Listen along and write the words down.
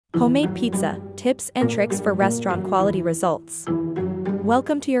Homemade pizza, tips and tricks for restaurant quality results.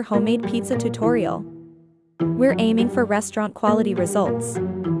 Welcome to your homemade pizza tutorial. We're aiming for restaurant quality results.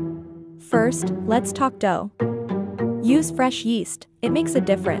 First, let's talk dough. Use fresh yeast, it makes a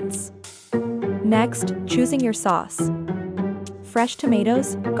difference. Next, choosing your sauce. Fresh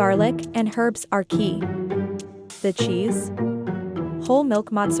tomatoes, garlic, and herbs are key. The cheese? Whole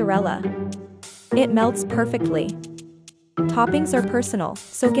milk mozzarella. It melts perfectly. Toppings are personal,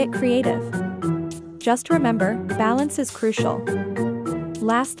 so get creative. Just remember, balance is crucial.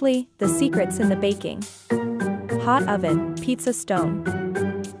 Lastly, the secret's in the baking. Hot oven, pizza stone.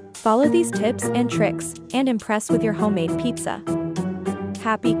 Follow these tips and tricks, and impress with your homemade pizza.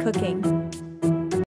 Happy cooking!